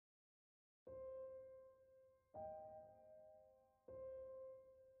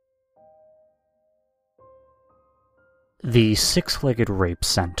The six-legged rape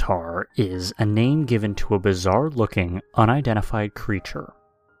centaur is a name given to a bizarre-looking, unidentified creature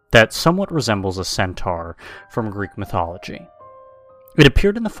that somewhat resembles a centaur from Greek mythology. It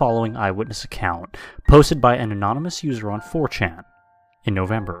appeared in the following eyewitness account, posted by an anonymous user on 4chan in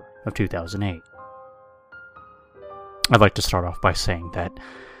November of 2008. I'd like to start off by saying that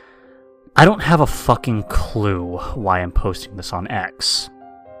I don't have a fucking clue why I'm posting this on X,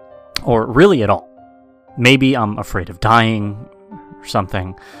 or really at all. Maybe I'm afraid of dying, or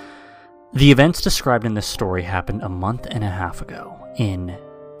something. The events described in this story happened a month and a half ago in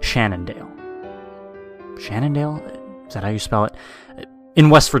Shenandoah. Shenandoah? Is that how you spell it? In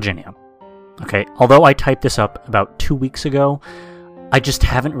West Virginia. Okay, although I typed this up about 2 weeks ago, I just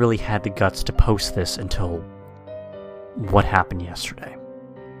haven't really had the guts to post this until what happened yesterday.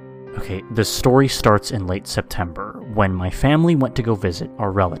 Okay, the story starts in late September, when my family went to go visit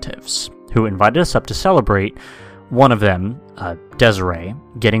our relatives, who invited us up to celebrate one of them, Desiree,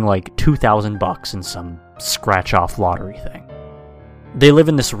 getting like $2,000 in some scratch-off lottery thing. They live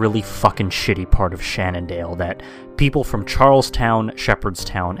in this really fucking shitty part of Shenandoah that people from Charlestown,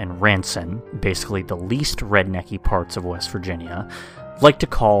 Shepherdstown, and Ranson, basically the least rednecky parts of West Virginia, like to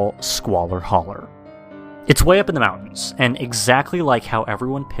call Squalor Holler. It's way up in the mountains, and exactly like how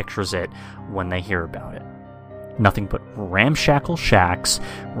everyone pictures it when they hear about it. Nothing but ramshackle shacks,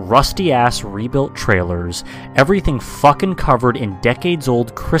 rusty-ass rebuilt trailers, everything fucking covered in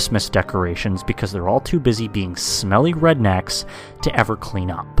decades-old Christmas decorations because they're all too busy being smelly rednecks to ever clean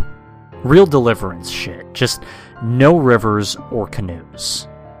up. Real Deliverance shit, just no rivers or canoes.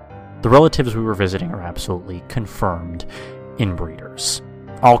 The relatives we were visiting are absolutely confirmed inbreeders.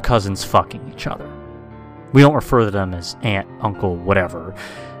 All cousins fucking each other. We don't refer to them as aunt, uncle, whatever,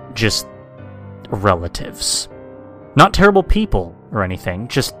 just relatives. Not terrible people or anything,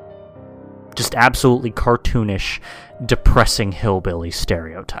 just absolutely cartoonish, depressing hillbilly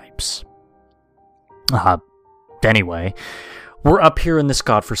stereotypes. Anyway, we're up here in this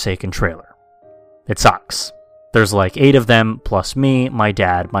godforsaken trailer. It sucks. There's like 8 of them, plus me, my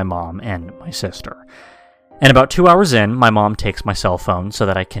dad, my mom, and my sister. And about 2 hours in, my mom takes my cell phone so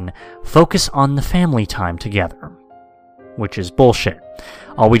that I can focus on the family time together. Which is bullshit.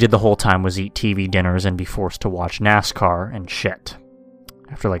 All we did the whole time was eat TV dinners and be forced to watch NASCAR and shit.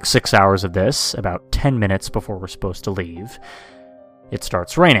 After like 6 hours of this, about 10 minutes before we're supposed to leave, it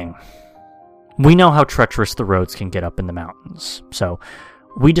starts raining. We know how treacherous the roads can get up in the mountains, so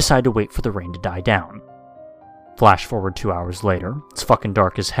we decide to wait for the rain to die down. Flash forward 2 hours later, it's fucking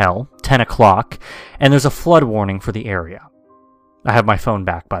dark as hell, 10 o'clock, and there's a flood warning for the area. I have my phone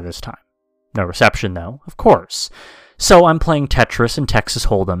back by this time. No reception though, of course. So I'm playing Tetris and Texas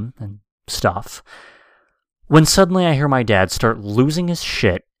Hold'em and stuff, when suddenly I hear my dad start losing his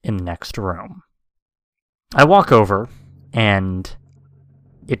shit in the next room. I walk over, and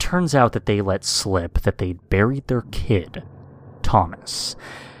it turns out that they let slip that they'd buried their kid, Thomas,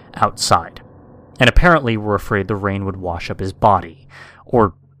 outside. And apparently were afraid the rain would wash up his body,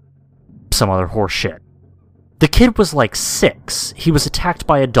 or some other horse shit. The kid was like 6, he was attacked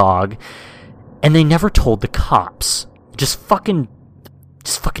by a dog, and they never told the cops. Just fucking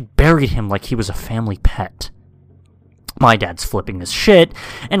buried him like he was a family pet. My dad's flipping his shit,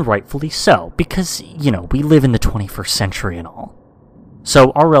 and rightfully so, because, we live in the 21st century and all.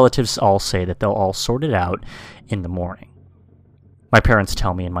 So our relatives all say that they'll all sort it out in the morning. My parents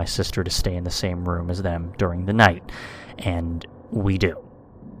tell me and my sister to stay in the same room as them during the night, and we do.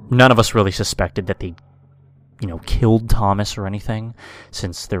 None of us really suspected that they, killed Thomas or anything,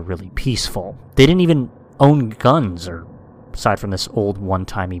 since they're really peaceful. They didn't even own guns, or aside from this old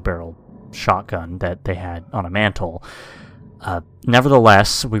one-timey barrel shotgun that they had on a mantle.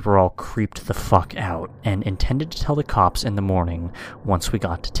 Nevertheless, we were all creeped the fuck out, and intended to tell the cops in the morning once we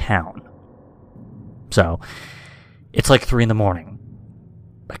got to town. So, it's like 3 a.m.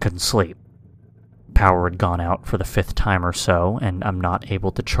 I couldn't sleep. Power had gone out for the 5th time or so, and I'm not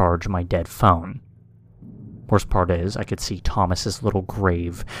able to charge my dead phone. Worst part is, I could see Thomas's little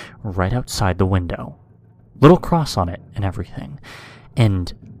grave right outside the window. Little cross on it and everything.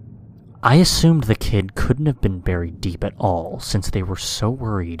 And I assumed the kid couldn't have been buried deep at all, since they were so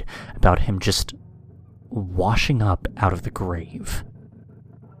worried about him just washing up out of the grave.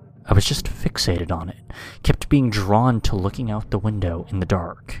 I was just fixated on it, kept being drawn to looking out the window in the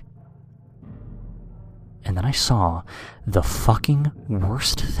dark. And then I saw the fucking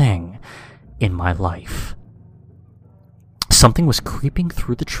worst thing in my life. Something was creeping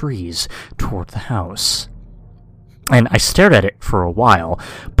through the trees toward the house. And I stared at it for a while,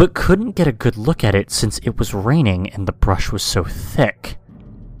 but couldn't get a good look at it since it was raining and the brush was so thick.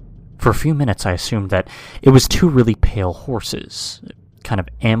 For a few minutes, I assumed that it was two really pale horses, kind of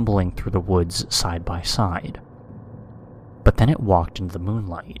ambling through the woods side by side. But then it walked into the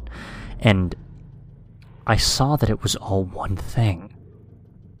moonlight, and I saw that it was all one thing.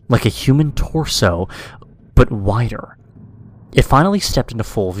 Like a human torso, but wider. It finally stepped into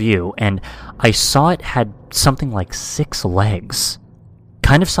full view, and I saw it had something like 6 legs.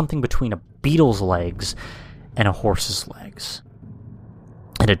 Kind of something between a beetle's legs and a horse's legs.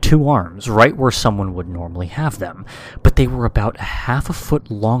 It had 2 arms, right where someone would normally have them, but they were about ½ a foot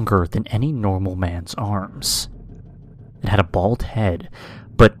longer than any normal man's arms. It had a bald head,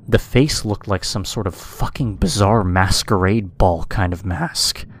 but the face looked like some sort of fucking bizarre masquerade ball kind of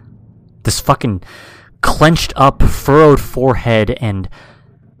mask. This fucking clenched up, furrowed forehead and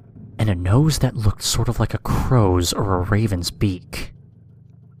a nose that looked sort of like a crow's or a raven's beak.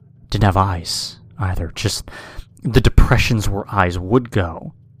 Didn't have eyes either, just the depressions where eyes would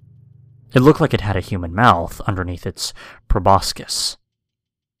go. It looked like it had a human mouth underneath its proboscis.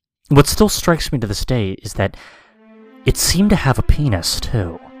 What still strikes me to this day is that it seemed to have a penis,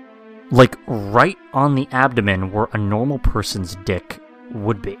 too. Like, right on the abdomen where a normal person's dick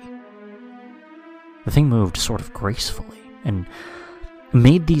would be. The thing moved sort of gracefully, and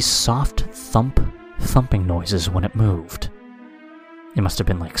made these soft thumping noises when it moved. It must have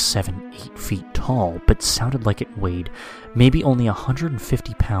been like 7-8 feet tall, but sounded like it weighed maybe only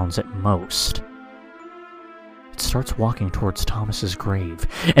 150 pounds at most. It starts walking towards Thomas's grave,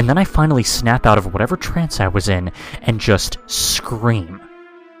 and then I finally snap out of whatever trance I was in and just scream.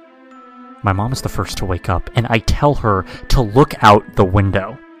 My mom is the first to wake up, and I tell her to look out the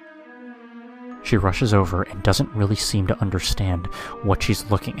window. She rushes over and doesn't really seem to understand what she's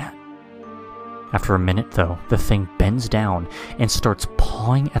looking at. After a minute, though, the thing bends down and starts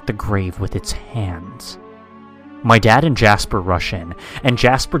pawing at the grave with its hands. My dad and Jasper rush in, and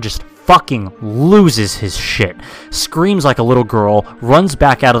Jasper just fucking loses his shit, screams like a little girl, runs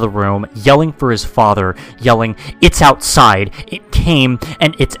back out of the room, yelling for his father, yelling, "It's outside! It came,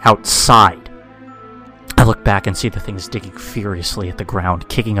 and it's outside!" I look back and see the things digging furiously at the ground,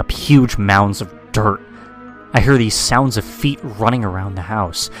 kicking up huge mounds of dirt. I hear these sounds of feet running around the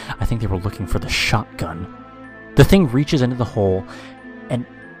house. I think they were looking for the shotgun. The thing reaches into the hole and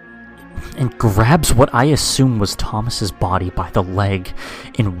grabs what I assume was Thomas's body by the leg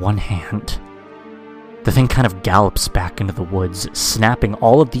in one hand. The thing kind of gallops back into the woods, snapping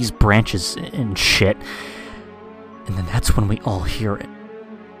all of these branches and shit. And then that's when we all hear it.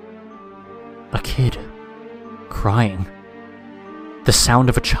 A kid crying. The sound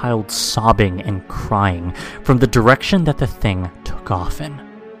of a child sobbing and crying from the direction that the thing took off in.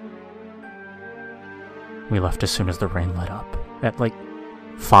 We left as soon as the rain let up, at like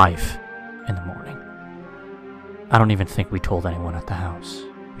 5 in the morning. I don't even think we told anyone at the house.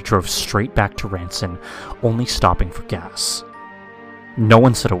 We drove straight back to Ranson, only stopping for gas. No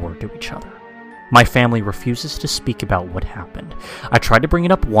one said a word to each other. My family refuses to speak about what happened. I tried to bring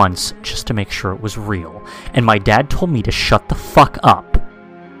it up once just to make sure it was real, and my dad told me to shut the fuck up.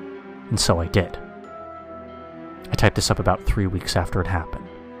 And so I did. I typed this up about 3 weeks after it happened,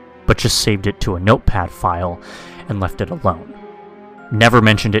 but just saved it to a notepad file and left it alone. Never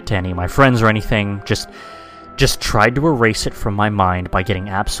mentioned it to any of my friends or anything, just tried to erase it from my mind by getting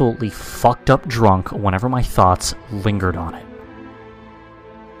absolutely fucked up drunk whenever my thoughts lingered on it.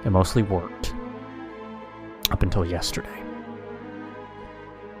 It mostly worked. Up until yesterday.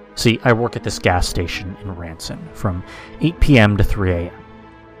 See, I work at this gas station in Ranson from 8 p.m. to 3 a.m.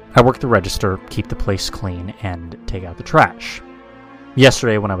 I work the register, keep the place clean, and take out the trash.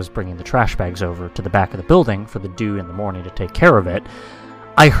 Yesterday, when I was bringing the trash bags over to the back of the building for the dude in the morning to take care of it,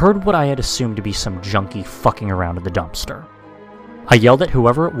 I heard what I had assumed to be some junkie fucking around in the dumpster. I yelled at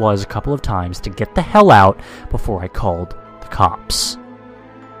whoever it was a couple of times to get the hell out before I called the cops.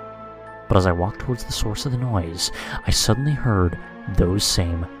 But as I walked towards the source of the noise, I suddenly heard those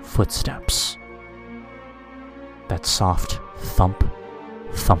same footsteps. That soft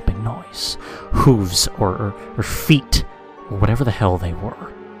thumping noise. Hooves or feet, or whatever the hell they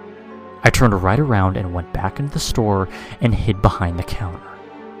were. I turned right around and went back into the store and hid behind the counter.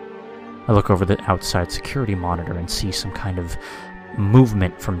 I look over the outside security monitor and see some kind of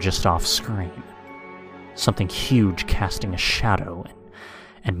movement from just off screen. Something huge casting a shadow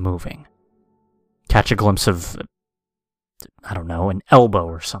and moving. Catch a glimpse of, I don't know, an elbow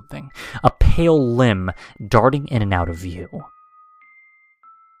or something. A pale limb darting in and out of view.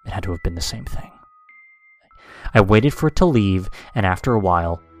 It had to have been the same thing. I waited for it to leave, and after a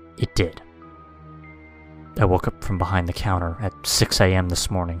while, it did. I woke up from behind the counter at 6 a.m. this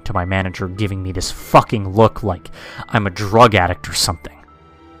morning to my manager giving me this fucking look like I'm a drug addict or something.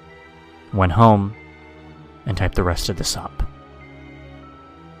 went home, and typed the rest of this up.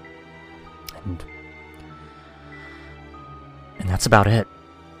 And that's about it.